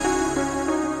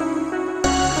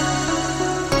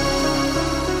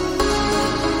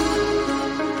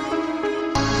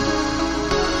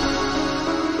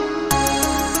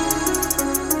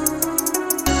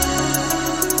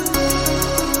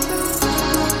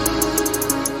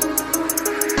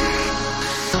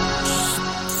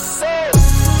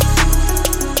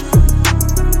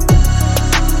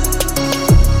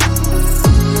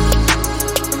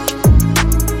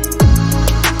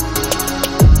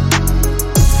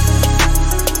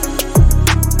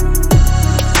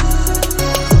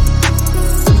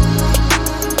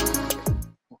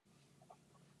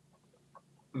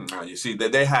See,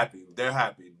 they're happy. They're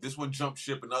happy. This one jumped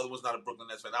ship, and the other one's not a Brooklyn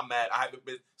Nets fan. I'm mad. I haven't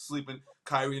been sleeping.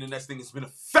 Kyrie and the Nets thing has been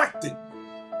affecting.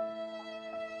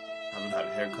 Haven't had a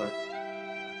haircut.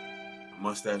 My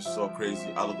mustache is all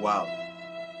crazy. I look wild.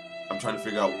 I'm trying to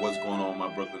figure out what's going on with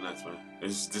my Brooklyn Nets, man.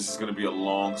 This is going to be a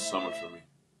long summer for me.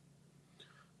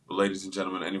 But ladies and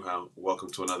gentlemen, anyhow, welcome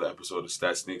to another episode of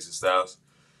Stats, Sneaks, and Styles.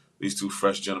 These two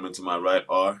fresh gentlemen to my right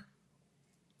are...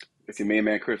 It's your main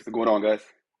man, Chris. What's going on, guys?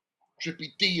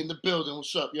 Trippy D in the building.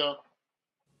 What's up, y'all?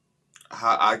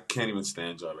 I can't even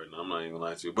stand y'all right now. I'm not even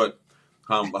lying to you. But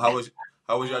how was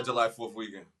your July 4th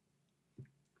weekend?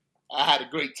 I had a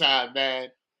great time, man.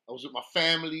 I was with my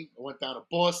family. I went down to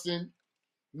Boston,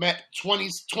 met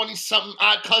 20-something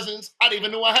odd cousins I didn't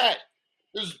even know I had.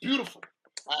 It was beautiful.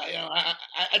 I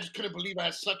just couldn't believe I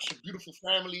had such a beautiful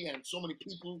family and so many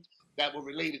people that were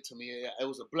related to me. It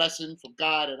was a blessing from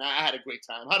God, and I had a great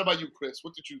time. How about you, Chris?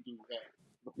 What did you do, man?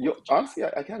 Honestly,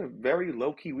 I had a very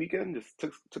low-key weekend. Just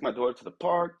took my daughter to the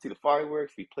park, see the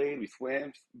fireworks. We played, we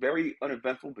swam. Very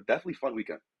uneventful, but definitely fun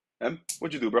weekend.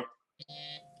 What'd you do, bro?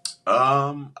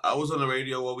 I was on the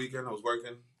radio all weekend. I was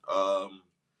working.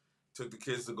 Took the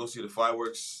kids to go see the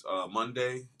fireworks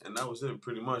Monday, and that was it,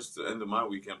 pretty much the end of my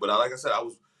weekend. But like I said, I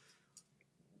was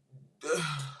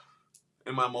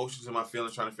in my emotions and my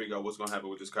feelings, trying to figure out what's gonna happen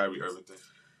with this Kyrie Irving thing.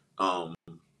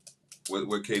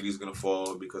 Where KD's gonna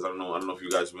fall, because I don't know if you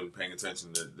guys have been paying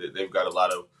attention. They've got a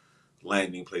lot of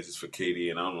landing places for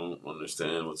KD, and I don't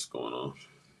understand what's going on.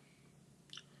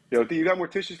 Yo, D, you got more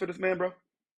tissues for this man, bro?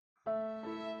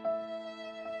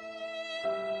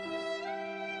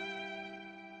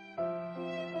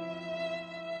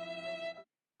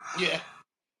 Yeah.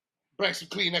 Bring some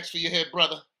Kleenex for your head,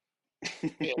 brother.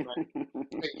 Yeah, man.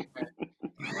 Thank you, man.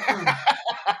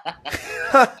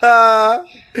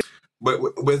 But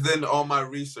within all my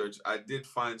research, I did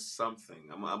find something.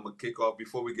 I'm gonna kick off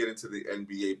before we get into the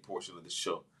NBA portion of the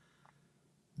show.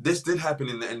 This did happen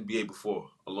in the NBA before,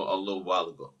 a little while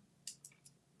ago.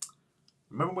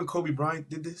 Remember when Kobe Bryant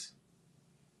did this?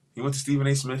 He went to Stephen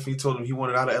A. Smith and he told him he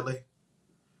wanted out of LA.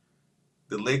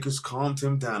 The Lakers calmed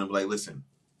him down and were like, listen,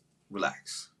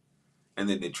 relax. And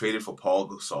then they traded for Paul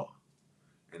Gasol.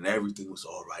 And everything was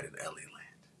all right in LA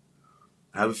land.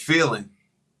 I have a feeling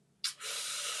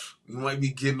you might be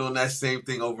getting on that same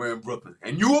thing over in Brooklyn.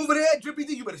 And you over there, Drippy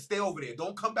D, you better stay over there.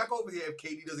 Don't come back over here if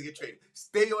KD doesn't get traded.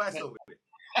 Stay your ass over there.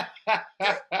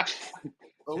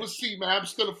 Well, we'll see, man. I'm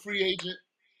still a free agent.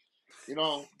 You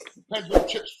know, depends where the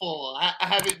chips fall. I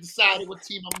haven't decided what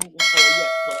team I'm moving for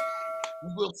yet, but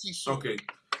we will see soon. Okay.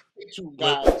 Stay tuned,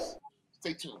 guys.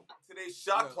 Stay tuned. Today's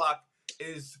shot clock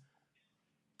is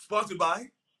sponsored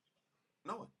by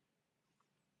no one.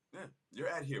 Yeah, you're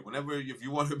at here. If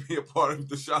you want to be a part of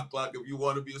the shot clock, if you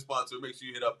want to be a sponsor, make sure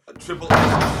you hit up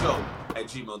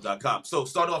tripleshow@gmail.com. So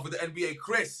start off with the NBA.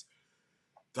 Chris,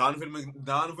 Donovan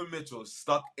Mitchell is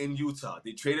stuck in Utah.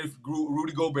 They traded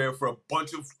Rudy Gobert for a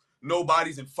bunch of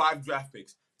nobodies and 5 draft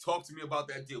picks. Talk to me about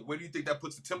that deal. Where do you think that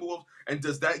puts the Timberwolves? And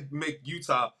does that make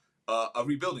Utah a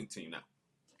rebuilding team now?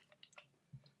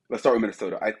 Let's start with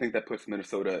Minnesota. I think that puts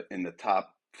Minnesota in the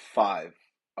top 5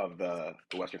 of the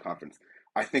Western Conference.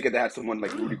 I think if they had someone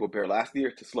like Rudy Gobert last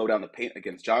year to slow down the paint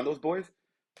against those boys,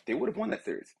 they would have won that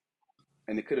series.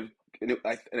 And they could have.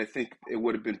 And I think it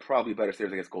would have been probably a better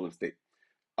series against Golden State.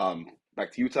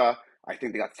 Back to Utah, I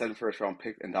think they got 7 first-round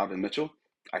picks and Donovan Mitchell.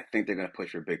 I think they're going to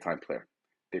push for a big-time player.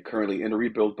 They're currently in a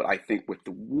rebuild, but I think with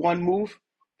the one move,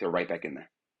 they're right back in there.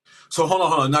 So hold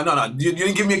on. No. You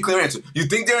didn't give me a clear answer. You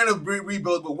think they're in a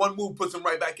rebuild, but one move puts them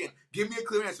right back in. Give me a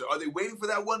clear answer. Are they waiting for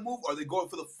that one move, or are they going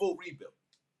for the full rebuild?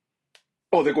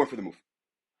 Oh, they're going for the move.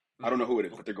 I don't know who it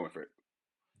is, but they're going for it.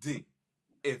 D,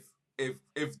 if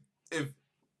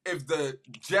the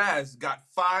Jazz got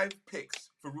 5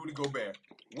 picks for Rudy Gobert,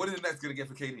 what are the Nets going to get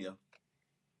for KD?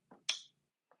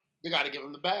 They got to give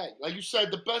him the bag. Like you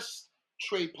said, the best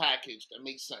trade package that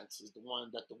makes sense is the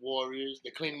one that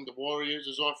they're claiming the Warriors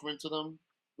is offering to them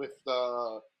with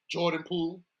Jordan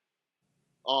Poole.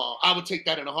 I would take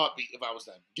that in a heartbeat if I was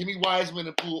them. Give me Wiseman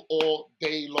and Poole all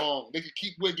day long. They could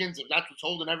keep Wiggins if that's what's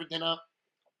holding everything up.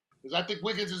 Because I think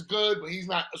Wiggins is good, but he's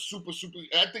not a super.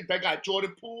 I think that guy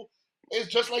Jordan Poole is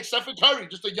just like Stephen Curry,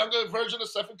 just a younger version of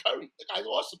Stephen Curry. The guy's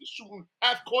awesome. He's shooting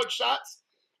half-court shots.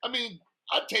 I mean,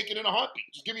 I'd take it in a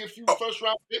heartbeat. Just give me a few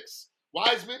first-round picks,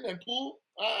 Wiseman and Poole.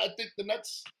 I think the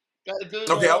Nets got a good...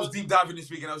 Okay, I was deep diving this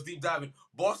weekend.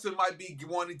 Boston might be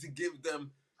wanting to give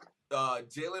them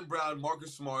Jaylen Brown,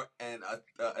 Marcus Smart, and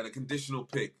a conditional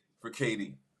pick for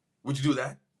KD. Would you do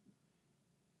that?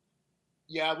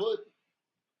 Yeah, I would.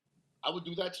 I would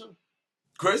do that too.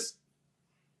 Chris?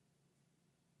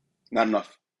 Not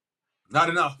enough. Not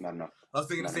enough. I was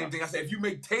thinking No, the no, same no. thing. I said, if you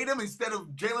make Tatum instead of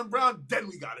Jaylen Brown, then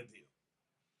we got a deal.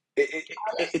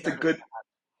 It's a good.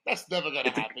 That's never gonna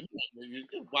It's a happen. You're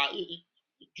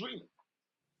dreaming.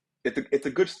 it's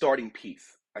a good starting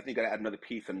piece. I think I gotta add another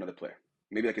piece and another player.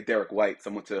 Maybe like a Derek White,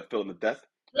 someone to fill in the depth.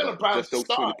 Jaylen But Brown's just a those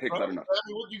two in star, the pick bro. is not enough. I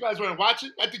mean, what you guys weren't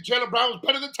watching? I think Jaylen Brown was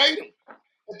better than Tatum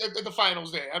at the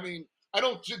finals there. I mean, I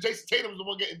know Jason Tatum was the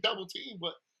one getting double teamed,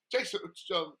 but Jason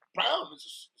Brown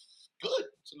is good.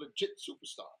 It's a legit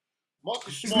superstar.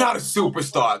 Marcus He's Smart. not a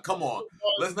superstar. Come on.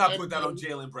 Let's not put that on NBA.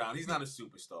 Jaylen Brown. He's not a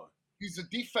superstar. He's a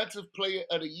defensive player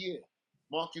of the year.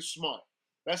 Marcus Smart.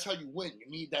 That's how you win. You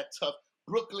need that tough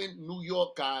Brooklyn, New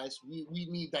York guys. We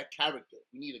need that character.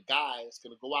 We need a guy that's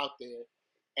going to go out there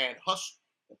and hustle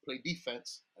and play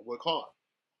defense and work hard.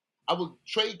 I would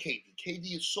trade KD.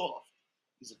 KD is soft.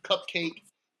 He's a cupcake.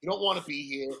 He don't want to be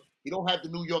here. He don't have the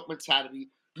New York mentality.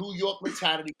 New York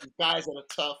mentality is guys that are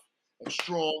tough and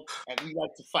strong and we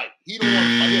like to fight. He don't want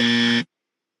to fight.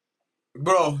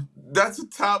 Bro, that's a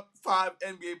top 5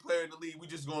 NBA player in the league. We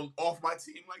just going off my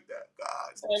team like that,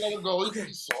 guys. And let him go. Okay.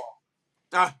 He's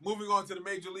soft. Moving on to the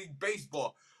Major League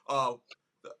Baseball.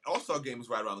 The All-Star game is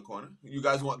right around the corner. You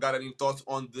guys got any thoughts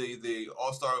on the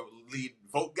All-Star lead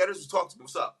vote getters? Talk to me.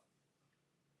 What's up?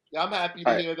 Yeah, I'm happy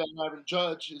to hear that Aaron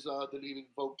Judge is the leading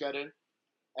vote getter,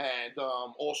 and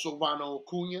also Ronald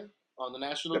Acuna on the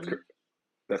National League.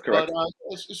 That's correct. But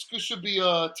it should be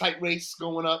a tight race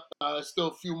going up. Still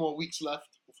a few more weeks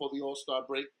left before the All-Star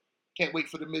break. Can't wait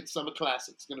for the Midsummer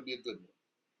Classic. It's going to be a good one.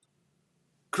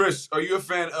 Chris, are you a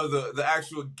fan of the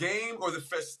actual game or the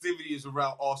festivities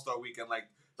around All-Star Weekend, like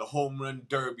the home run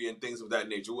derby and things of that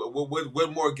nature?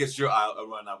 What more gets your eye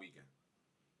around that weekend?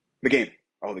 The game.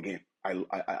 Oh, the game.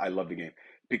 I love the game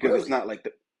because Really? it's not like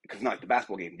the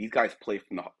basketball game. These guys play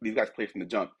from the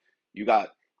jump. You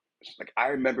got like I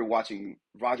remember watching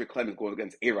Roger Clemens going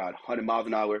against A-Rod, 100 miles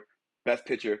an hour, best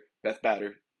pitcher, best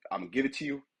batter. I'm gonna give it to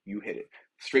you. You hit it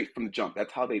straight from the jump.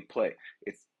 That's how they play.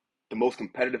 It's the most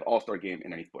competitive All-Star game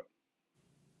in any sport.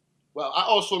 Well, I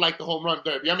also like the home run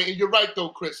derby. I mean, you're right though,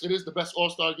 Chris. It is the best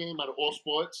All-Star game out of all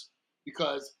sports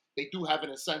because they do have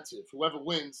an incentive. Whoever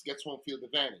wins gets home field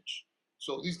advantage.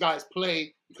 So these guys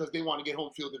play because they want to get home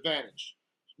field advantage,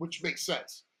 which makes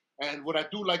sense. And what I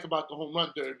do like about the home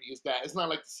run derby is that it's not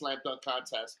like the slam dunk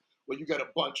contest where you get a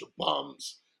bunch of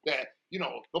bums that,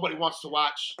 nobody wants to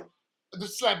watch. The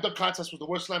slam dunk contest was the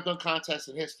worst slam dunk contest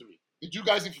in history. Did you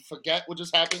guys even forget what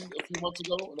just happened a few months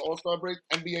ago in the All-Star break?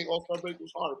 NBA All-Star break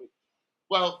was horrible.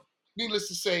 Well, needless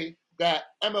to say that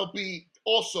MLB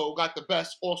also got the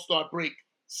best All-Star break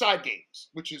side games,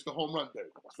 which is the home run derby.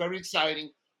 It's very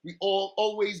exciting. We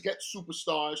always get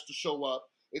superstars to show up.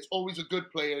 It's always a good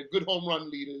player, good home run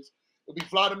leaders. It'll be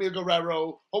Vladimir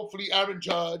Guerrero, hopefully Aaron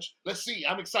Judge. Let's see.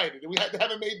 I'm excited. They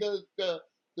haven't made the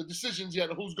decisions yet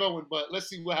of who's going, but let's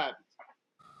see what happens.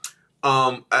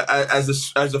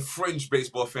 As a fringe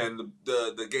baseball fan,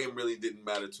 the game really didn't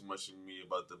matter too much to me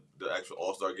about the actual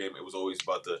All-Star game. It was always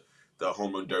about the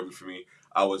home run derby for me.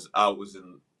 I was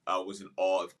in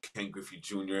awe of Ken Griffey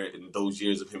Jr. in those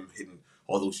years of him hitting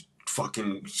all those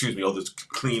all those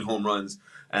clean home runs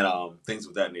and things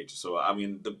of that nature. So I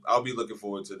mean, I'll be looking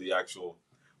forward to the actual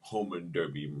home run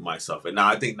derby myself. And now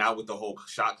I think with the whole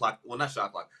shot clock, well, not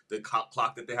shot clock, the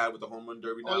clock that they have with the home run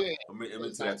derby now, I'm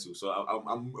into that too. So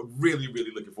I'm really,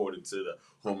 really looking forward to the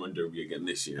home run derby again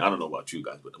this year. I don't know about you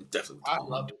guys, but I'm definitely. I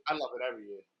love it. I love it every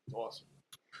year. It's awesome.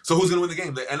 So who's gonna win the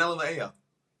game, the NL or the AL?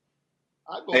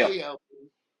 I go AL.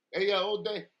 AL all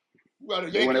day. We got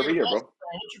a They win every year, bro.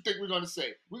 What you think we're gonna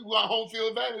say? We want home field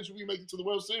advantage. We make it to the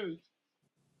World Series.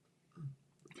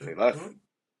 Say less.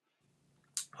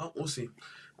 Oh, we'll see.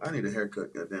 I need a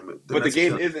haircut, goddammit. But the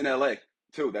game is in LA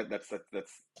too. That's the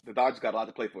Dodgers got a lot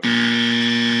to play for.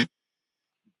 You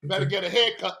better get a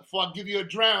haircut before I give you a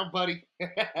drown, buddy. You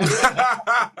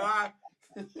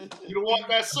don't want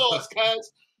that sauce,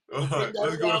 cuz.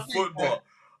 Let's go to football.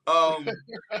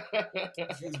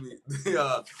 Excuse me.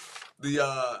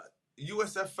 The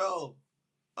USFL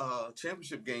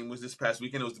championship game was this past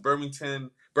weekend. It was the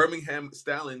Birmingham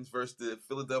Stallions versus the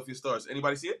Philadelphia Stars.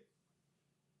 Anybody see it?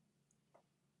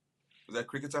 Was that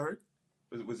crickets I heard?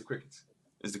 Was it crickets?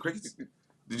 Is the crickets?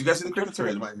 Did you guys see the crickets or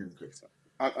am I hearing the crickets?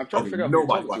 I'm trying to figure out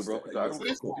nobody what you're watched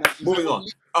talking to, bro. Moving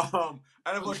on.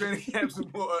 NFL training camps are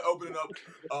opening up.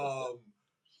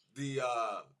 The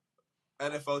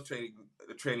NFL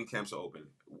training camps are open.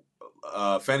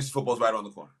 Fantasy football is right on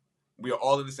the corner. We are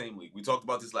all in the same league. We talked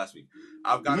about this last week.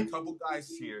 I've got a couple guys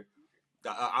here.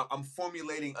 I'm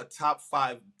formulating a top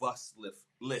 5 bust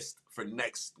list for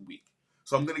next week.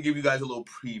 So I'm going to give you guys a little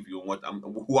preview on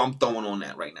who I'm throwing on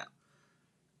that right now.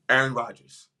 Aaron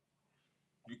Rodgers,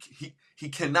 He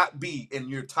cannot be in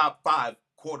your top 5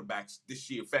 quarterbacks this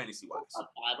year, fantasy wise.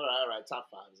 Top 5, all right, top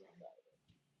 5 is not bad.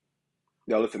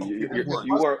 Yo, listen, One.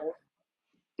 you are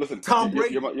listen. Tom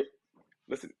Brady.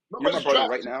 Listen. You're Nobody's my brother drafting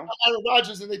right now. Aaron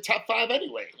Rodgers in the top 5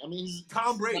 anyway. I mean,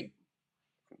 Tom Brady.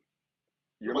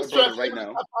 You're my nobody's brother drafting right him in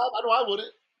the now. top 5. I know I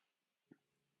wouldn't.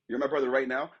 You're my brother right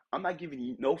now. I'm not giving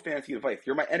you no fancy advice.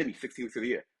 You're my enemy 16 weeks of the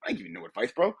year. I ain't giving you no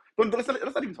advice, bro. Let's not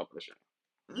even talk about this shit.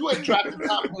 You ain't drafting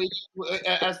Tom Brady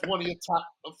as one of your top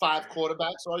 5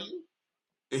 quarterbacks, are you?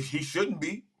 He shouldn't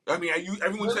be. I mean,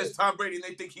 everyone says Tom Brady and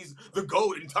they think he's the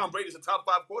GOAT and Tom Brady's a top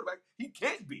 5 quarterback. He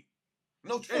can't be.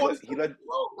 No chance. He led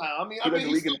I mean, the he's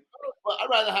league still in. good, but I'd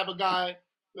rather have a guy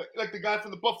like the guy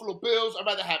from the Buffalo Bills. I'd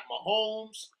rather have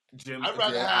Mahomes. I'd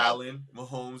rather have Allen,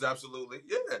 Mahomes, absolutely.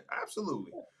 Yeah,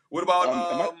 absolutely. What about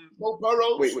Joe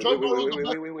Burrows. Wait, Joe Burrows, wait, the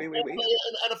best wait. player in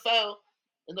the NFL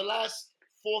in the last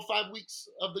 4 or 5 weeks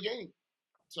of the game.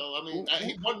 So I mean,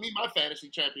 he won me my fantasy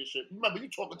championship. Remember, you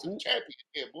talking to the champion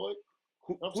here, boy.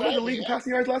 Who led the league in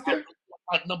passing yards last year?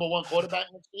 Like number 1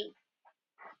 quarterback next year.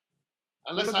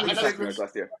 Who led the league in passing yards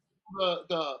last year?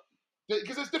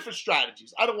 Because there's different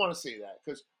strategies. I don't want to say that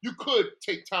because you could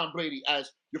take Tom Brady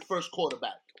as your first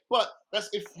quarterback, but that's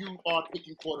if you are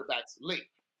picking quarterbacks late,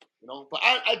 you know. But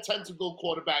I tend to go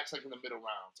quarterbacks like in the middle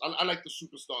rounds. I like the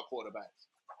superstar quarterbacks,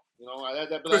 you know.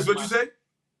 Chris, what'd you say?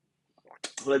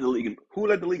 Who led the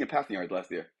league in passing yards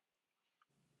last year?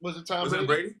 Was it Tom Brady?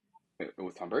 Brady? It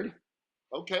was Tom Brady.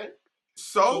 Okay.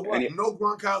 So no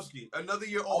Gronkowski, another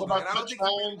year older, and I don't think he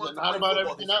really wanted to play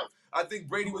football this year. I think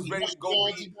Brady was ready to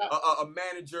go be a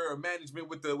manager or management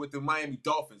with the Miami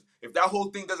Dolphins. If that whole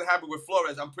thing doesn't happen with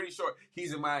Flores, I'm pretty sure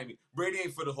he's in Miami. Brady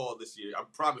ain't for the Hall this year. I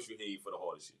promise you, he ain't for the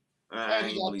Hall this year. And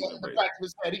he got that in the back of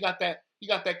his head. He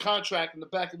got that contract in the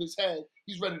back of his head.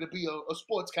 He's ready to be a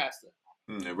sportscaster.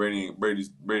 Brady,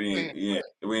 yeah,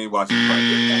 we ain't watching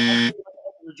the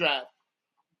draft.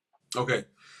 Okay.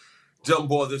 Jump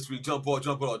ball this week. Jump ball.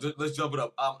 Let's jump it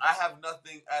up. I have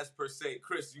nothing as per se.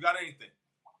 Chris, you got anything?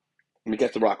 Let me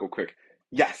get to rock real quick.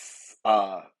 Yes.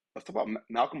 Let's talk about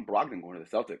Malcolm Brogdon going to the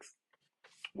Celtics.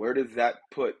 Where does that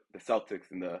put the Celtics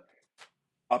in the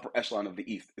upper echelon of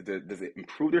the East? Does it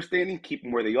improve their standing, keep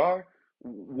them where they are?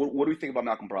 What do we think about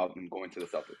Malcolm Brogdon going to the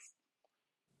Celtics?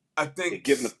 I think it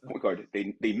gives them the point guard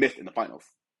they missed in the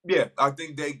finals. Yeah, I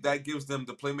think that gives them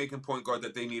the playmaking point guard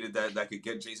that they needed that could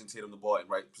get Jason Tatum the ball in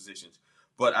right positions.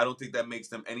 But I don't think that makes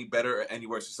them any better or any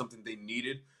worse. It's something they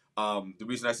needed. The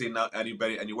reason I say not any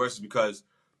better, any worse is because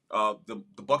the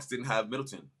Bucks didn't have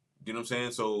Middleton. You know what I'm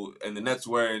saying? So, and the Nets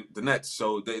were in the Nets.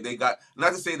 So they got,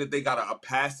 not to say that they got a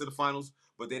pass to the finals,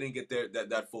 but they didn't get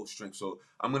that full strength. So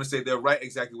I'm going to say they're right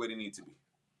exactly where they need to be.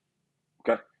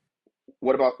 Okay.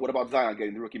 What about Zion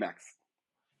getting the rookie max?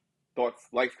 Thoughts,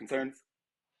 likes, concerns?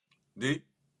 D?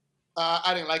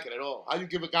 I didn't like it at all. How you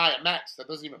give a guy a max that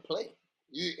doesn't even play?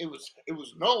 It was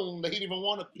known that he didn't even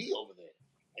want to be over there,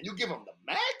 and you give him the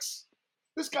max.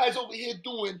 This guy's over here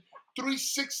doing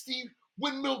 360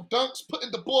 windmill dunks,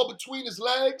 putting the ball between his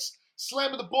legs,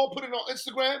 slamming the ball, putting it on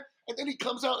Instagram, and then he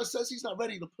comes out and says he's not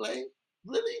ready to play.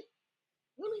 Really?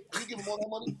 You give him all that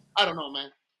money? I don't know,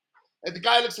 man. And the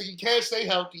guy looks like he can't stay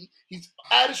healthy. He's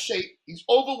out of shape. He's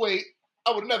overweight.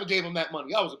 I would have never gave him that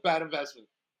money. That was a bad investment.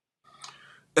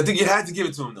 I think you had to give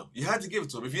it to him, though. You had to give it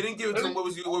to him. If you didn't give it to him, what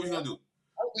was you going to do?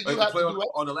 Play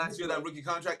on the last year of that rookie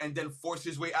contract and then force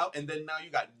his way out, and then now you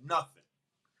got nothing.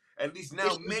 At least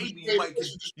now maybe you might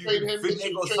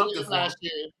finagle something for him.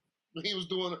 Year when he was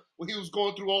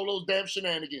going through all those damn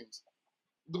shenanigans,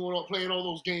 playing all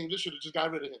those games. They should have just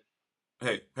got rid of him.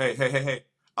 Hey.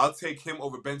 I'll take him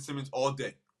over Ben Simmons all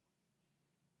day.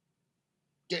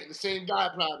 Getting the same guy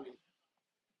probably.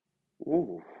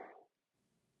 Ooh.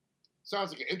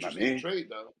 Sounds like an interesting trade,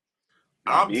 though.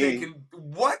 I'm taking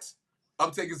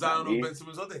Zion over Ben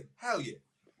Simmons all day. Hell yeah.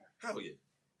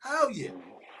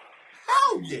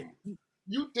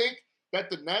 You think that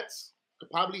the Nets could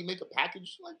probably make a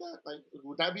package like that? Like,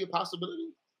 would that be a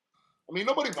possibility? I mean,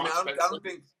 nobody wants.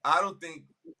 I don't think.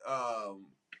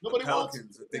 Nobody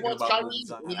Pelicans wants. Thinking about Kyrie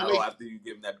Zion at all after you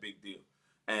give him that big deal,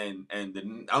 and I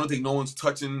don't think no one's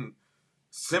touching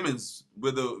Simmons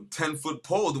with a 10-foot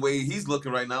pole the way he's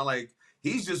looking right now. Like,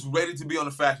 he's just ready to be on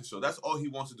a fashion show. That's all he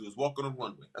wants to do is walk on a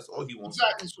runway. That's all he wants.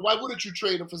 Exactly. So why wouldn't you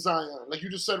trade him for Zion? Like you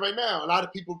just said right now, a lot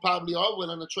of people probably are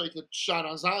willing to trade a shot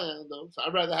on Zion, though. So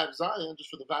I'd rather have Zion just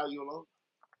for the value alone.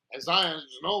 And Zion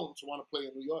is known to want to play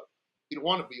in New York. He don't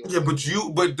want to be. Yeah, but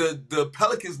the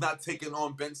Pelicans not taking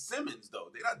on Ben Simmons though.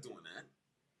 They're not doing that.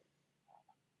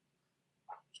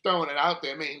 Just throwing it out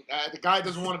there. I mean, the guy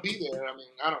doesn't want to be there. I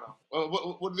mean, I don't know.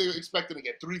 What are they expecting to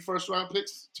get? 3 first-round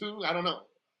picks? 2? I don't know.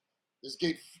 Just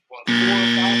get 4 or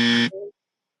 5.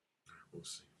 We'll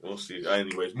see. We'll see.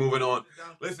 Anyways, moving on.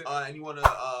 Listen, and you want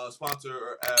to sponsor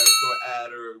or throw an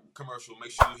ad or commercial, make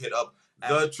sure you hit up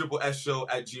the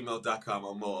triplesshow@gmail.com.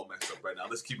 I'm all messed up right now.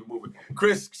 Let's keep it moving.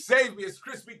 Chris, save me. It's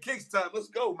Crispy Kicks time. Let's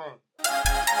go, man.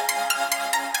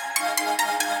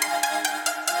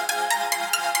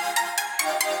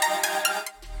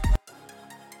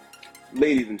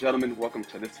 Ladies and gentlemen, welcome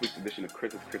to this week's edition of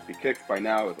Chris's Crispy Kicks. By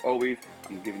now, as always,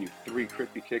 I'm giving you 3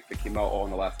 crispy kicks that came out all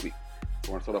in the last week.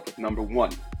 So we're going to start off with number 1.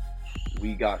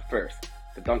 We got first.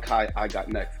 The dunk high, I got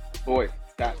next. Boys,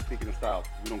 stats, speaking of styles,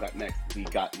 we don't got next, we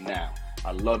got now.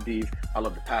 I love these. I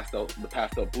love the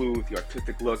pastel blues, the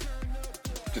artistic look.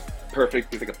 Just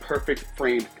perfect. It's like a perfect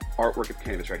framed artwork of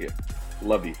canvas right here.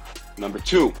 Love these. Number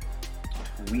 2,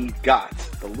 we got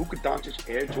the Luka Doncic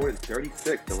Air Jordan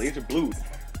 36, the Laser Blues.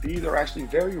 These are actually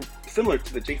very similar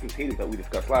to the Jason Tatum that we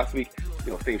discussed last week.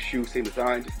 You know, same shoe, same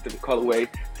design, just a different colorway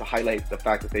to highlight the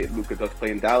fact that Luka does play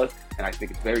in Dallas. And I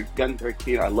think it's very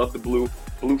clean. I love the blue.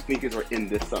 Blue sneakers are in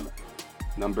this summer.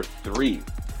 Number 3,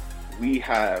 we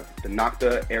have the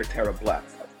Nocta Air Terra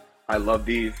Blacks. I love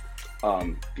these.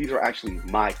 These are actually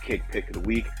my cake pick of the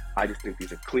week. I just think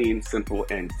these are clean, simple,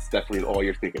 and it's definitely an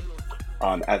all-year sneaker.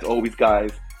 As always,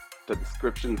 guys, the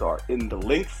descriptions are in the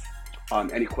links.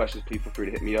 Any questions, please feel free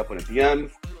to hit me up on the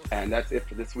DMs. And that's it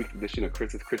for this week's edition of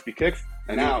Chris's Crispy Kicks.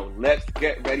 And now, let's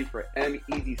get ready for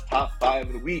M-Easy's Top 5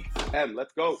 of the week. M,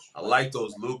 let's go. I like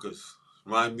those Lucas.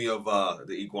 Remind me of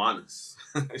the iguanas.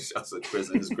 Shouts to Chris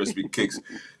and his Crispy Kicks.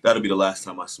 That'll be the last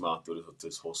time I smile through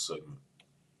this whole segment.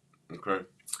 Okay?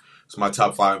 So my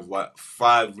top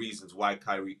 5 reasons why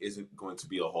Kyrie isn't going to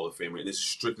be a Hall of Famer. And this is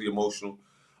strictly emotional.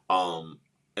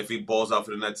 If he balls out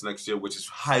for the Nets next year, which is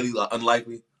highly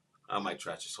unlikely, I might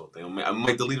trash this whole thing. I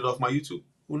might delete it off my YouTube.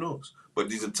 Who knows? But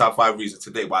these are the top 5 reasons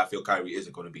today why I feel Kyrie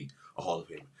isn't going to be a Hall of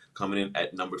Famer. Coming in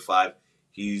at number 5,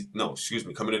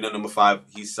 coming in at number 5,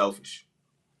 he's selfish.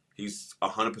 He's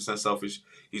 100% selfish.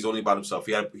 He's only about himself.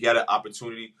 He had an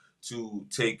opportunity to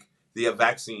take the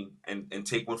vaccine and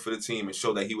take one for the team and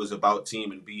show that he was about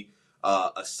team and be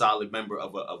a solid member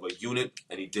of a unit,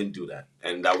 and he didn't do that.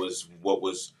 And that was what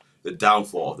was the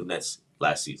downfall of the Nets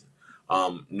last season.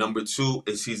 Number 2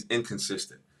 is he's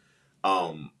inconsistent.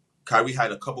 Kyrie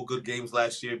had a couple good games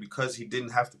last year because he didn't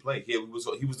have to play. He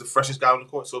was the freshest guy on the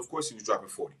court, so of course he was dropping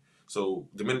 40. So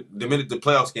the minute the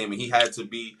playoffs came and he had to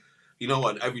be,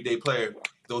 an everyday player,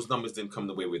 those numbers didn't come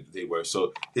the way they were.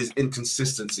 So his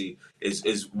inconsistency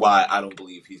is why I don't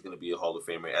believe he's going to be a Hall of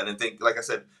Famer. And I think, like I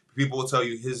said, people will tell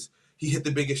you he hit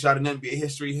the biggest shot in NBA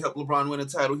history. He helped LeBron win a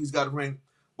title. He's got a ring.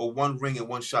 But one ring and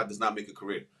one shot does not make a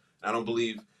career. I don't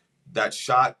believe that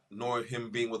shot nor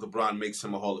him being with LeBron makes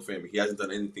him a Hall of Famer. He hasn't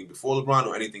done anything before LeBron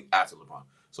or anything after LeBron.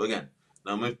 So again,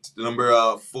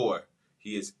 number 4,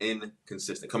 he is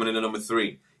inconsistent. Coming in at number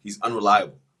 3, he's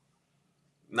unreliable.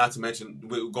 Not to mention,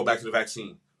 we'll go back to the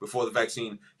vaccine. Before the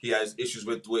vaccine, he has issues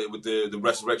with the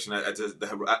resurrection at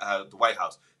the White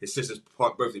House, his sister's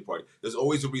birthday party. There's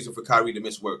always a reason for Kyrie to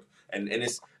miss work, and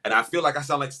I feel like I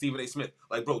sound like Stephen A. Smith.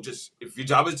 Like, bro, just if your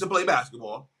job is to play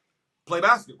basketball, play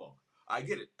basketball. I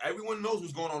get it. Everyone knows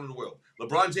what's going on in the world.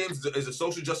 LeBron James is a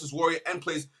social justice warrior and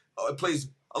plays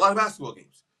a lot of basketball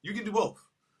games. You can do both.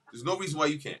 There's no reason why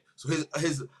you can't. So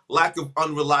his lack of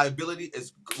unreliability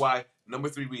is why number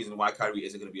 3 reason why Kyrie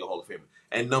isn't going to be a Hall of Famer.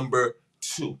 And number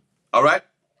 2, all right?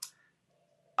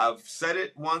 I've said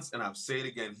it once and I'll say it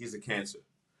again. He's a cancer.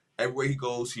 Everywhere he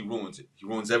goes, he ruins it. He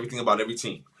ruins everything about every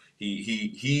team.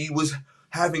 He was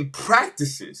having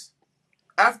practices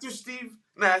after Steve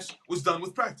Nash was done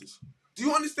with practice. Do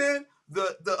you understand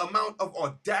the amount of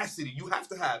audacity you have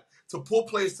to pull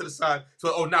players to the side?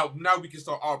 So, now we can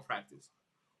start our practice.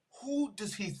 Who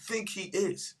does he think he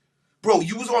is? Bro,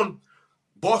 you was on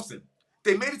Boston.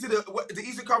 They made it to the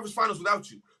Eastern Conference Finals without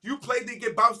you. You played, they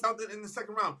get bounced out in the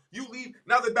second round. You leave,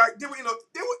 now they're back. They were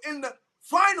in the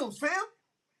finals, fam.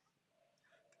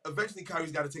 Eventually,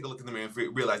 Kyrie's got to take a look in the mirror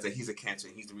and realize that he's a cancer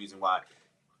and he's the reason why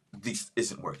this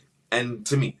isn't working. And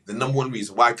to me, the number 1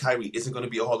 reason why Kyrie isn't going to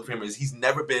be a Hall of Famer is he's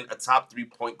never been a top 3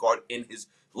 point guard in his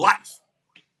life.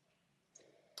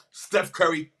 Steph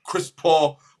Curry, Chris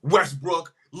Paul,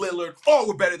 Westbrook, Lillard, all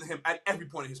were better than him at every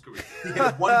point in his career. He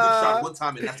hit one good shot one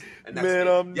time, and that's Man, it.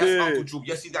 I'm Yes, dead. Uncle Drew.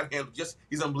 Yes, he's got handles. Yes,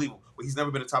 he's unbelievable. But he's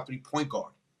never been a top 3 point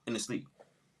guard in this league.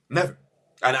 Never.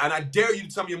 And I dare you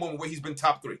to tell me a moment where he's been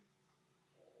top 3.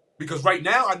 Because right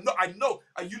now, I know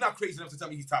you're not crazy enough to tell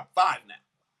me he's top 5 now.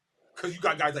 Because you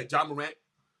got guys like John Morant,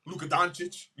 Luka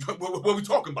Doncic. What are we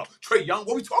talking about? Trae Young,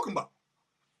 what are we talking about?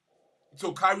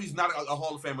 So Kyrie's not a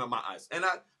Hall of Famer in my eyes. And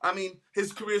I mean,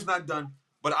 his career's not done,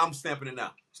 but I'm stamping it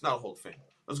now. It's not a Hall of Fame.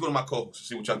 Let's go to my co-host and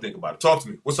see what y'all think about it. Talk to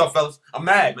me. What's up, fellas? I'm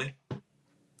mad, man.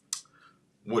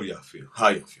 What do y'all feel? How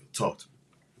y'all feel? Talk to me.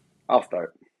 I'll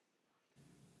start.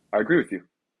 I agree with you.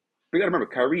 But you got to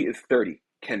remember, Kyrie is 30.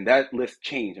 Can that list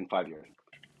change in 5 years?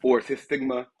 Or is his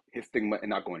stigma and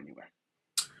not going anywhere?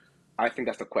 I think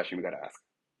that's the question we got to ask.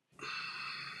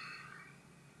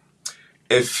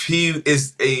 If he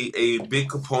is a big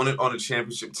component on a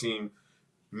championship team,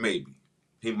 maybe.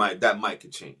 That might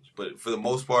change. But for the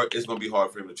most part, it's gonna be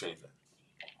hard for him to change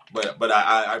that. But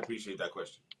I appreciate that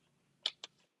question.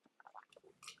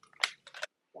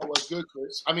 That was good,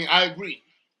 Chris. I mean, I agree.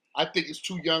 I think it's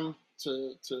too young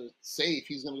to say if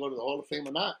he's going to go to the Hall of Fame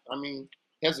or not. I mean,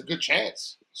 he has a good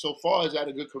chance. So far, he's had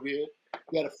a good career.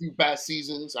 He had a few bad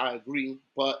seasons, I agree.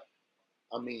 But,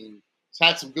 I mean, he's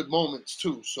had some good moments,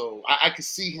 too. So I could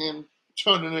see him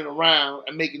turning it around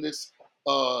and making this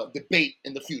debate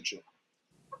in the future.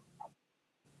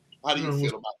 How do you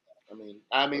feel about that?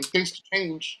 I mean, things can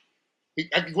change.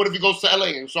 What if he goes to LA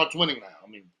and starts winning now? I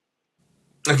mean,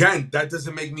 again, that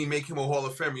doesn't make him a Hall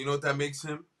of Famer. You know what that makes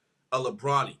him? A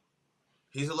LeBronie.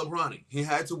 He's a LeBronie. He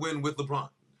had to win with LeBron.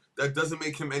 That doesn't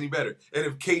make him any better. And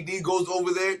if KD goes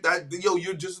over there,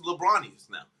 you're just LeBronies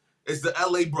now. It's the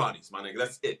LA Bronnies, my nigga.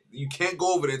 That's it. You can't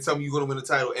go over there and tell me you're gonna win a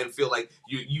title and feel like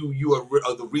you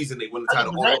are the reason they win the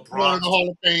title. Durant going to the Hall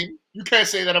of Fame. You can't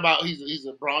say that about he's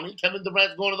a Bronny. Kevin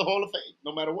Durant's going to the Hall of Fame,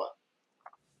 no matter what.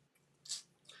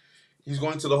 He's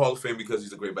going to the Hall of Fame because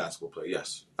he's a great basketball player.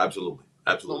 Yes, absolutely.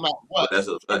 No matter what.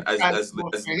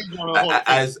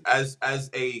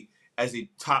 As a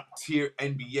top tier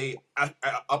NBA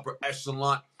upper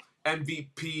echelon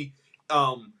MVP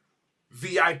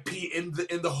VIP in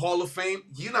the Hall of Fame,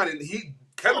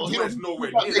 Kevin Durant's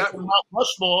nowhere near that. Mount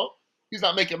Rushmore. He's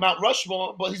not making Mount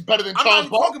Rushmore, but he's better than I'm Charles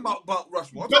Barkley. I'm not talking about Mount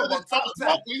Rushmore. I'm talking about top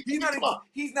 10.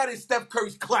 He's not in Steph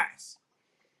Curry's class.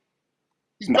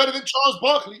 He's better than Charles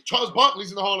Barkley. Charles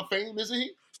Barkley's in the Hall of Fame, isn't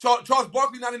he? Charles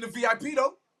Barkley not in the VIP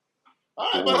though. All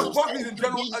right, Charles Barkley's in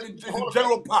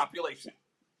general population.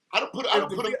 I don't put him.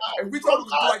 If we talk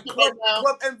like club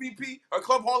MVP or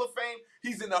club Hall of Fame,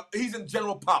 he's in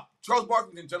general pop. Charles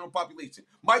Barkley's in general population.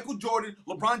 Michael Jordan,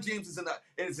 LeBron James is in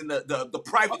the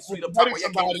private suite up top where you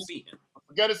can't even see him.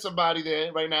 Forgetting somebody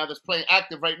there right now that's playing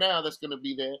active right now that's going to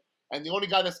be there. And the only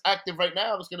guy that's active right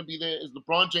now that's going to be there is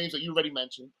LeBron James that you already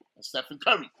mentioned and Stephen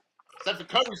Curry. Stephen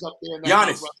Curry's up there.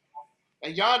 Giannis.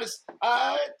 And Giannis,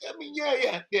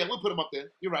 yeah, we'll put him up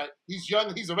there. You're right. He's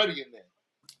young. He's already in there.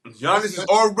 Giannis is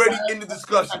already in the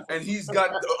discussion, and he's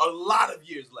got a lot of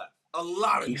years left. A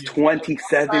lot of years. He's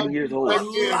 27 years old. Man, he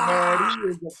is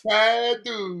a bad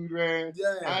dude, man.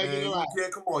 Yeah, man. Yeah,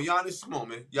 come on, Giannis. Come on,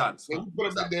 man. Giannis. Yeah,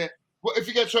 put him in there. Well, if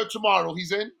he gets hurt tomorrow,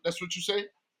 he's in? That's what you say?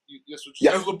 That's what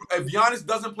you say? If Giannis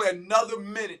doesn't play another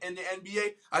minute in the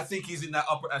NBA, I think he's in that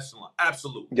upper echelon.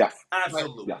 Absolutely. Yes.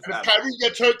 Absolutely. Yes. And if Kyrie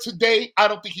gets hurt today, I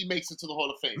don't think he makes it to the Hall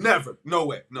of Fame. Never. No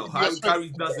way. No. Kyrie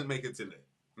doesn't make it today.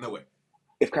 No way.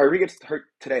 If Kyrie gets hurt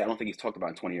today, I don't think he's talked about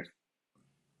in 20 years.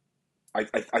 I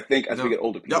think as we get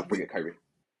older, people forget Kyrie.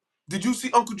 Did you see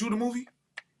Uncle Drew the movie?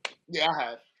 Yeah, I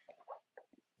have.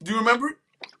 Do you remember it?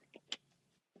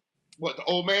 What, the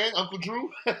old man, Uncle Drew?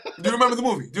 Do you remember the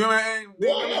movie? Do you remember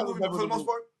the movie for the most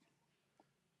part?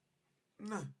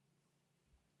 No.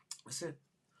 That's it.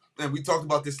 And we talked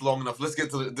about this long enough. Let's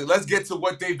get to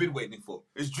what they've been waiting for.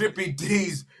 It's Drippy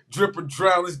D's Drip or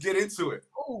Drown. Let's get into it.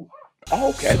 Oh,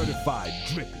 okay. Certified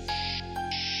Drippy.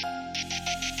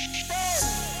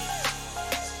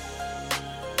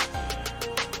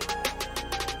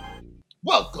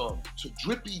 Welcome to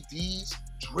Drippy D's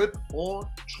Drip or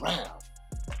Drown.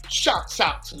 Shouts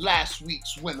out to last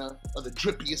week's winner of the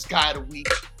Drippiest Guy of the Week,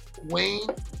 Wayne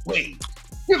Wade.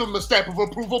 Give him a stamp of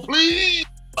approval, please.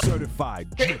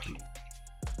 Certified Drippy.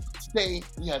 Today,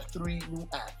 we have 3 new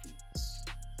athletes.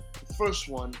 The first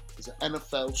one is an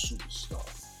NFL superstar.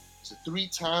 He's a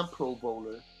 3-time Pro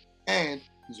Bowler, and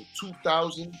he's a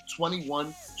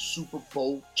 2021 Super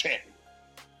Bowl champion.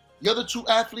 The other 2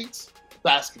 athletes,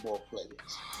 basketball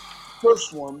players.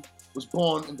 First one was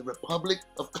born in the Republic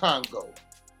of Congo,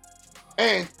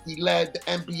 and he led the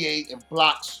NBA in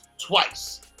blocks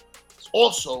twice. He's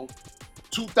also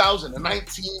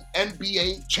 2019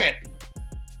 NBA champion.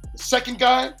 The second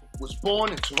guy was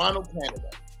born in Toronto,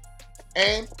 Canada,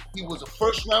 and he was a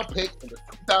first-round pick in the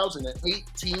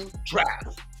 2018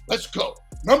 draft. Let's go.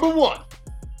 Number 1,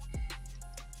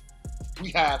 we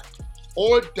have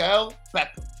Odell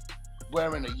Beckham,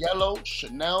 wearing a yellow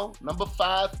Chanel No.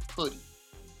 5 hoodie,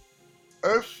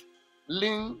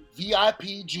 Earthling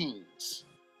VIP jeans,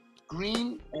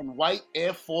 green and white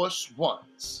Air Force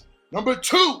Ones. Number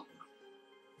 2,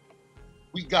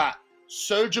 we got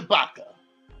Serge Ibaka,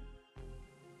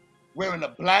 wearing a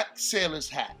black sailor's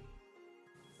hat.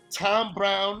 Tom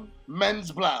Brown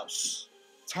men's blouse.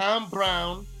 Tom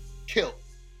Brown kilt.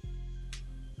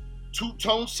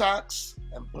 Two-tone socks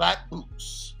and black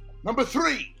boots. Number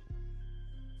 3,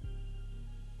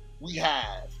 we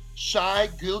have Shai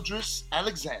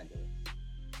Gilgeous-Alexander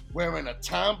wearing a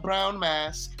Tom Brown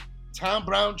mask, Tom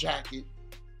Brown jacket,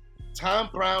 Tom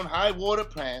Brown high water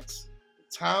pants,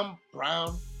 Tom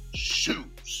Brown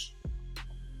shoes.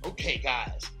 Okay,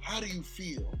 guys, how do you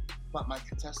feel about my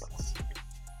contestants?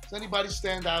 Does anybody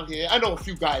stand out here? I know a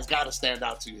few guys gotta stand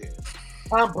out to you here.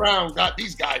 Tom Brown got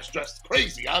these guys dressed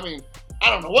crazy. I mean, I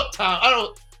don't know what Tom.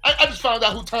 I just found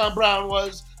out who Tom Brown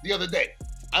was the other day.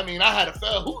 I mean, I had a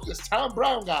fella, who's this Tom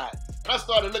Brown guy? And I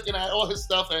started looking at all his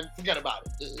stuff and forget about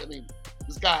it. I mean,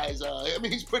 this guy's,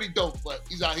 he's pretty dope, but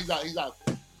he's out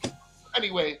there.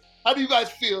 Anyway, how do you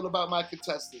guys feel about my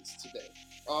contestants today?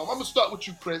 I'm gonna start with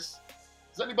you, Chris.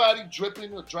 Is anybody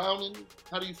dripping or drowning?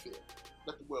 How do you feel?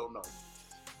 Let the world know.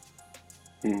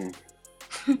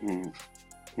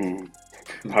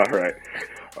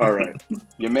 All right.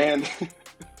 Your man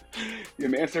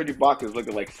Serge Ibaka is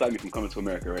looking like Simon from Coming to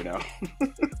America right now.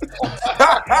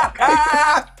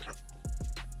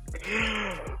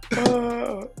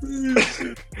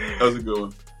 That was a good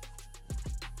one.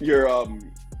 Your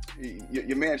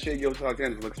man Shai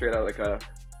Gilgeous-Alexander looks straight out like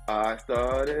I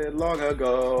started long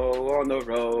ago on the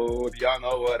road. Y'all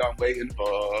know what I'm waiting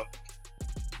for.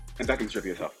 And Beckham's drippy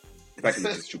as hell. Beckham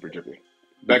is super drippy.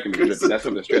 Beckham is drippy. That's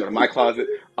something straight out of my closet.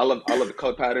 I love the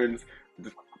color patterns.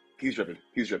 He's dripping.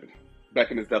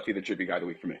 Beckham is definitely the drippy guy of the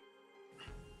week for me.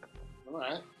 All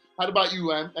right. How about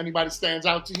you, Em? Anybody stands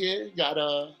out to here? You got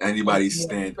Anybody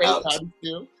stand out? How do you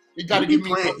feel? You got to give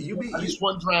me at least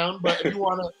one round, but if you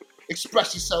want to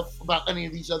express yourself about any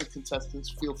of these other contestants,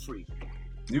 feel free.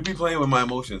 You be playing with my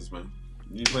emotions, man.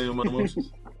 You playing with my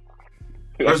emotions.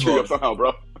 First of all,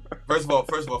 bro. First of all.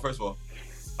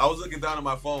 I was looking down at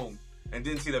my phone and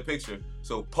didn't see that picture.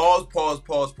 So pause.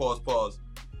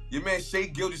 Your man Shai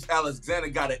Gilgeous-Alexander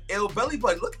got an ill belly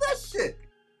button. Look at that shit.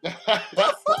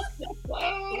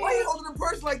 Why you holding the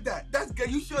purse like that? That's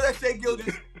good. You sure that Shai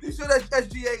Gilgeous? You sure that's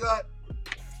SGA got?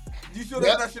 You sure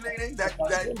that's not Sinead? That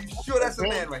you sure that's a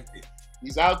man right there?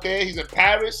 He's out there. He's in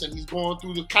Paris and he's going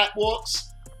through the catwalks.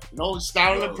 You know, he's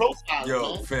styling and profiling.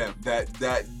 Yo, man. fam,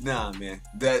 nah, man.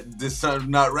 This something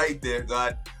not right there,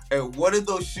 God. And what are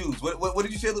those shoes? What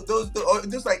did you say? Those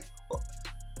like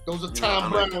those are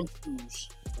Tom Brown shoes.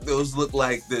 Those look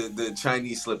like the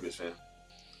Chinese slippers, man.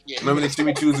 Yeah. Remember the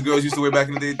Jimmy Choos the girls used to wear back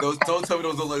in the day? Don't tell me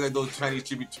those look like those Chinese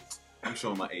Jimmy Choos. I'm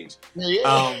showing my age.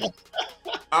 Yeah.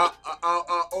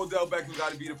 Odell Beckham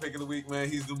got to be the pick of the week, man.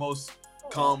 He's the most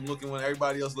calm looking one.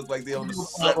 Everybody else look like they on the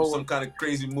set of some kind of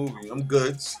crazy movie. I'm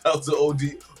good. Shout out to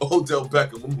Odell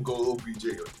Beckham. I'm gonna go OBJ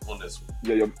on this one.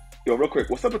 Yo, real quick,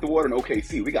 what's up with the water in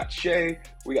OKC? We got Shai,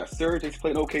 we got Serge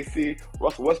playing OKC,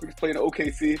 Russell Westbrook's playing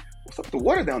OKC. What's up with the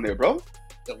water down there, bro?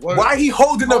 Why he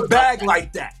holding a bag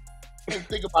like that?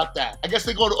 Think about that. I guess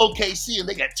they go to OKC and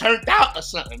they get turned out or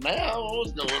something, man. I don't know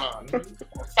what's going on.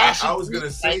 I was gonna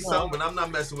say something, but I'm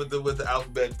not messing with the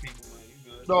alphabet people, man.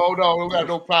 You good? No, we got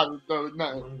no problem. No,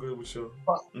 nothing. I'm good with you.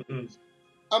 I'm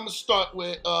gonna start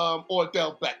with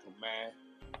Odell Beckham, man.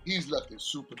 He's looking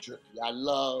super drippy. I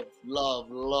love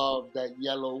that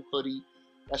yellow hoodie.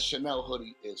 That Chanel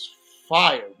hoodie is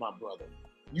fire, my brother.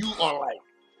 You are like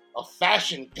a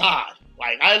fashion god.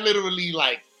 Like, I literally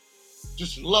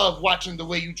just love watching the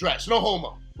way you dress. No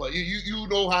homo, but you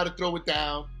know how to throw it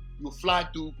down. You a fly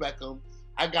dude, Beckham.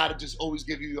 I gotta just always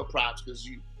give you your props because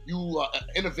you are an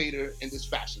innovator in this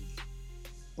fashion.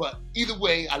 But either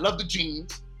way, I love the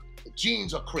jeans. The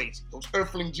jeans are crazy. Those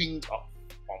Earthling jeans are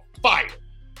on fire.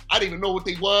 I didn't even know what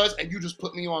they was, and you just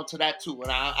put me on to that too, and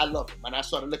I love them. And I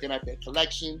started looking at their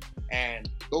collection, and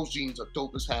those jeans are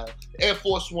dope as hell. The Air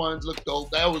Force Ones look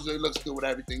dope. It looks good with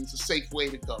everything. It's a safe way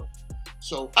to go.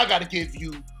 So I got to give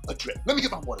you a drip. Let me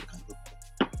get my water gun real quick,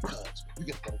 because you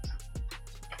get the drip.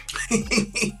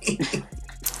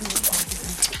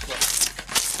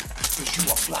 Because you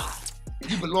are fly.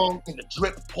 You belong in the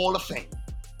Drip Hall of Fame,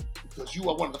 because you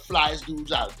are one of the flyest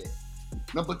dudes out there.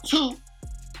 Number 2,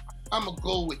 I'm going to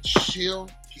go with Shai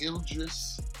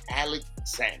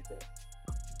Gilgeous-Alexander.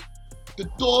 The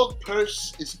dog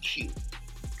purse is cute.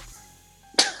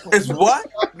 It's what?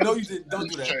 No, you didn't. Don't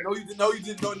do that. No, you didn't. No,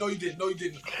 you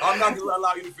didn't. I'm not going to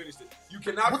allow you to finish this. You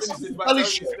cannot finish this by telling me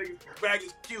this bag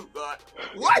is cute, God.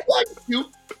 What? The bag is cute.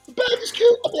 The bag is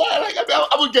cute.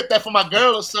 I would get that for my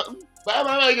girl or something. But I'm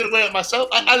not going to wear it myself.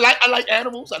 I like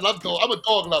animals. I love dogs. I'm a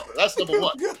dog lover. That's number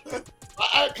 1.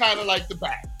 I kind of like the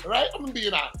bag. All right? I'm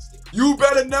being honest. You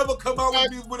better never come out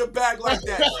with me with a bag like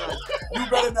that, son. You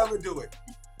better never do it.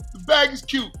 The bag is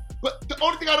cute, but the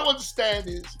only thing I don't understand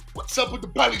is what's up with the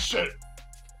belly shirt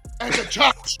and the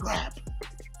jock strap.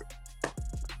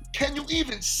 Can you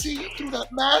even see through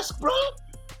that mask, bro?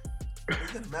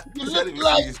 You look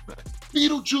like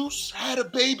Beetlejuice had a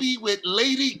baby with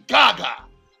Lady Gaga.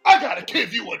 I gotta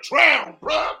give you a drown,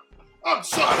 bro. I'm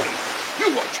sorry,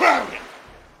 you are drowning.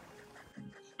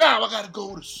 Now I gotta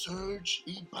go to Serge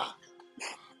Ibaka.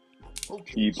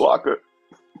 Okay. Ibaka.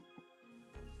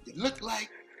 You look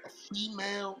like a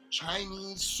female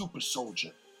Chinese super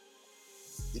soldier.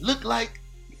 You look like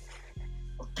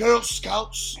a Girl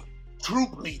Scouts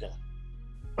troop leader.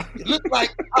 You look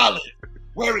like Olive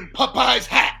wearing Popeye's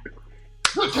hat.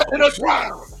 You're getting a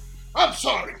drown. I'm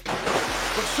sorry.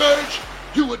 But Serge,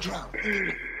 you were drowned.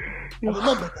 And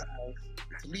remember, guys,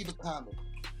 to leave a comment.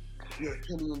 Your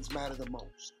opinions matter the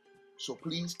most. So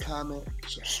please comment,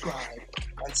 subscribe,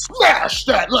 and smash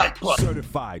that like button.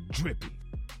 Certified drippy.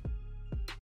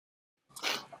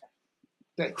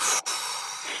 Thanks.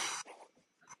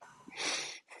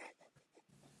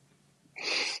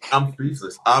 I'm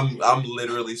speechless. I'm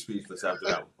literally speechless after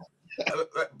that one.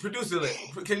 Producer,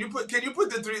 can you put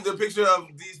the picture of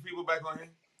these people back on here?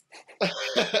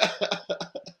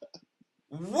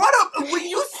 When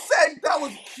you said that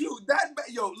was cute,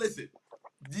 listen,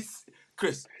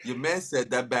 Chris, your man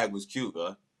said that bag was cute,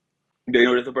 huh? Yeah, you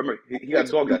know, remember, he got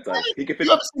a dog that size. He can fit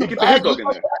his bag dog in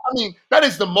there. I mean, that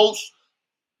is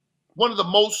one of the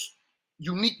most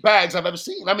unique bags I've ever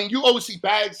seen. I mean, you always see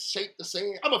bags shaped the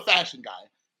same. I'm a fashion guy.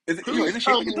 Is it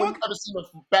shaped like a dog? I've never seen a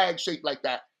bag shaped like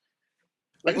that.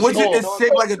 Like it's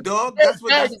shaped like a dog? That's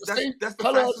the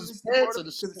color of fashion his pants and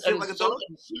it's shaped like a dog?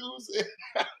 Shoes.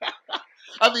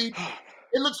 I mean,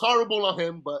 it looks horrible on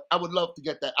him, but I would love to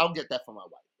get that. I'll get that for my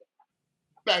wife.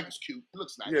 Bag is cute. It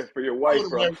looks nice. Yeah, for your wife,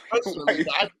 bro.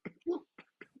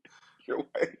 Your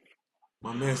wife.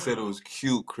 My man said it was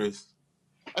cute, Chris.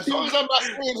 As long as I'm not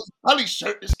saying his belly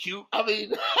shirt is cute, I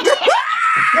mean,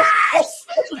 that's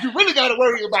what you really got to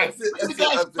worry about. The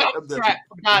guy's top strap,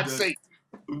 for God's sake.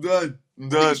 I'm done.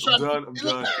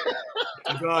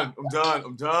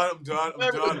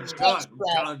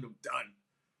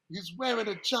 He's wearing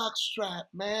a jock strap,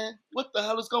 man. What the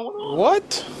hell is going on?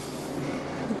 What?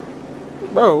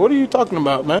 Bro, what are you talking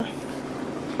about, man?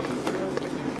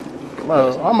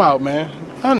 Bro, I'm out, man.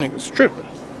 That nigga's tripping.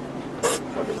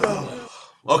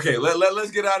 Okay,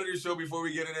 let's get out of this show before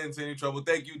we get into any trouble.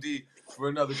 Thank you, D, for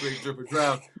another great dripper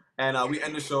drown. And we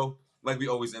end the show like we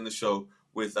always end the show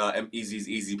with M-Eazy's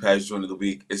Easy Pass Joint of the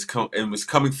Week. It was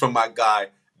coming from my guy,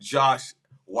 Josh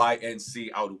YNC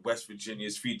out of West Virginia.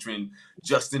 It's featuring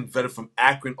Justin Vetter from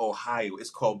Akron, Ohio. It's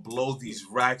called Blow These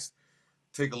Racks.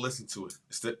 Take a listen to it.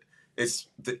 It's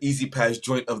the Easy Pass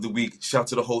Joint of the Week. Shout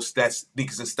to the whole Stats,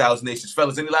 Sneakers, and Styles Nations.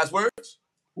 Fellas, any last words?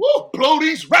 Woo! Blow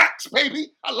these racks,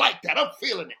 baby. I like that. I'm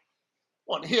feeling it.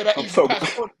 Want to hear that?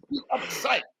 I'm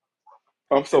excited.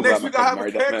 I'm so glad next week I have a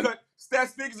haircut. Stats,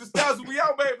 Sneakers, and Styles. We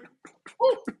out, baby.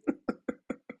 Woo!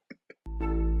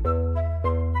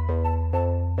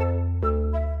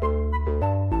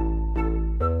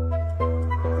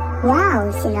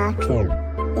 Wow, Sinatra.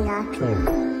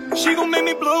 She gon' make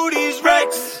me blow these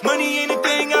racks. Money ain't a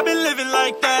thing, I've been living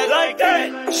like that. Like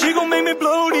that. She gon' make me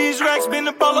blow these racks. Been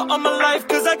a baller all my life,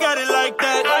 cause I got it like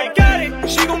that. I got it.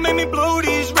 She gon' make me blow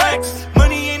these racks.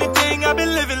 Money ain't a thing, I've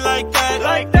been living like that.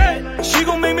 Like that. She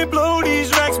gon' make me blow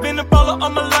these racks. Been a baller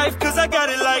all my life, cause I got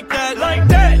it like that. Like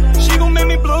that. She gon' make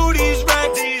me blow these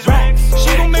racks. These racks.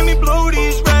 She gon' make me blow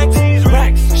these racks. These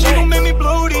racks. She gon' make me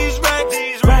blow these racks.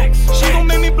 These racks. She gon'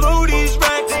 make me blow these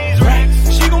racks. These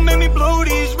racks. She gon' make me blow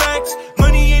these racks.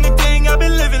 Money ain't a thing, I've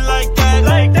been living like that.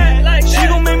 Like that. Like that. She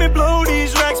gon' make me blow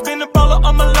these racks. Been a baller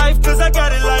all my life, cause I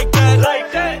got it like that.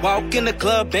 Like that. Walk in the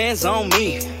club, bands on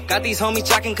me. Got these homies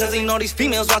jocking cause they know these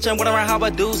females watching. What around how I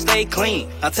do stay clean.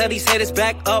 I tell these haters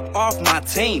back up off my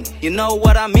team. You know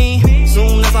what I mean?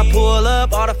 Soon as I pull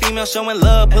up, all the females showing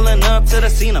love. Pulling up to the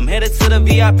scene, I'm headed to the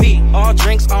VIP. All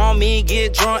drinks on me,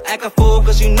 get drunk, act a fool,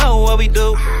 cause you know what we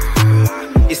do.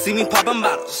 You see me popping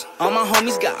bottles. All my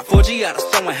homies got 4 Giottos,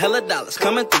 throwing hella dollars.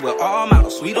 Coming through with all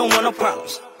models, we don't want no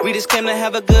problems. We just came to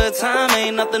have a good time,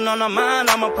 ain't nothing on our mind.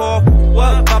 I'ma pour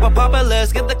what? Papa,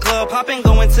 let's get the club popping.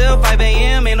 Going till 5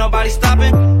 a.m., ain't nobody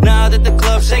stopping. Now that the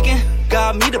club's shaking,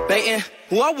 got me debating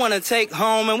who I wanna take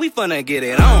home, and we finna get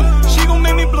it on. She gon'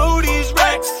 make me blow these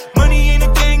racks. Money ain't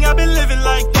a thing, I've been living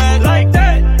like that. Like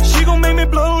that. She gon' make me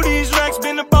blow these racks.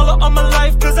 Been a baller all my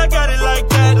life, cause I got it like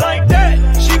that. Like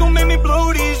that. She gon' make me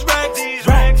blow these racks. These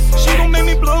racks. She gon' make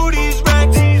me blow these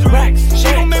racks. These racks.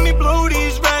 She gon' make me blow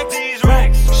these racks. These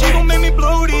racks. She gon' make me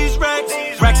blow these racks.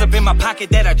 Racks up up in my pocket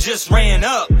that I just ran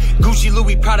up. Gucci,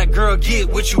 Louis, Prada, girl, get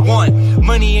what you want.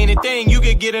 Money, anything, you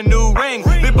could get a new ring.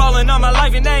 Been ballin' all my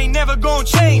life and they ain't never gonna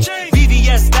change.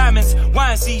 VVS diamonds,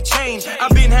 YNC change. I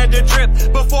been had the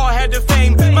drip before I had the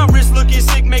fame. My wrist looking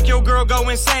sick, make your girl go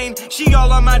insane. She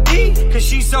all on my D, cause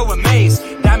she so amazed.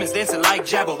 Diamonds dancing like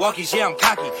Jabberwockies, yeah, I'm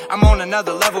cocky. I'm on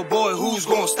another level, boy, who's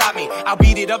gonna stop me? I'll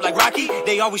beat it up like Rocky,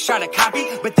 they always try to copy,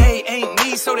 but they ain't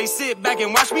me, so they sit back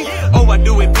and watch me. Oh, I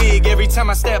do it big every time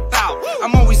I step out.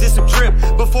 I'm always in some drip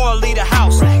before I leave the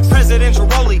house. Presidential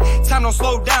rollie, time don't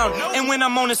slow down. And when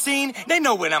I'm on the scene, they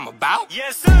know what I'm about.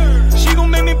 Yes, sir. She gon'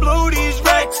 make me blow these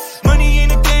racks. Money,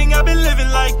 anything, I've been living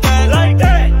like that.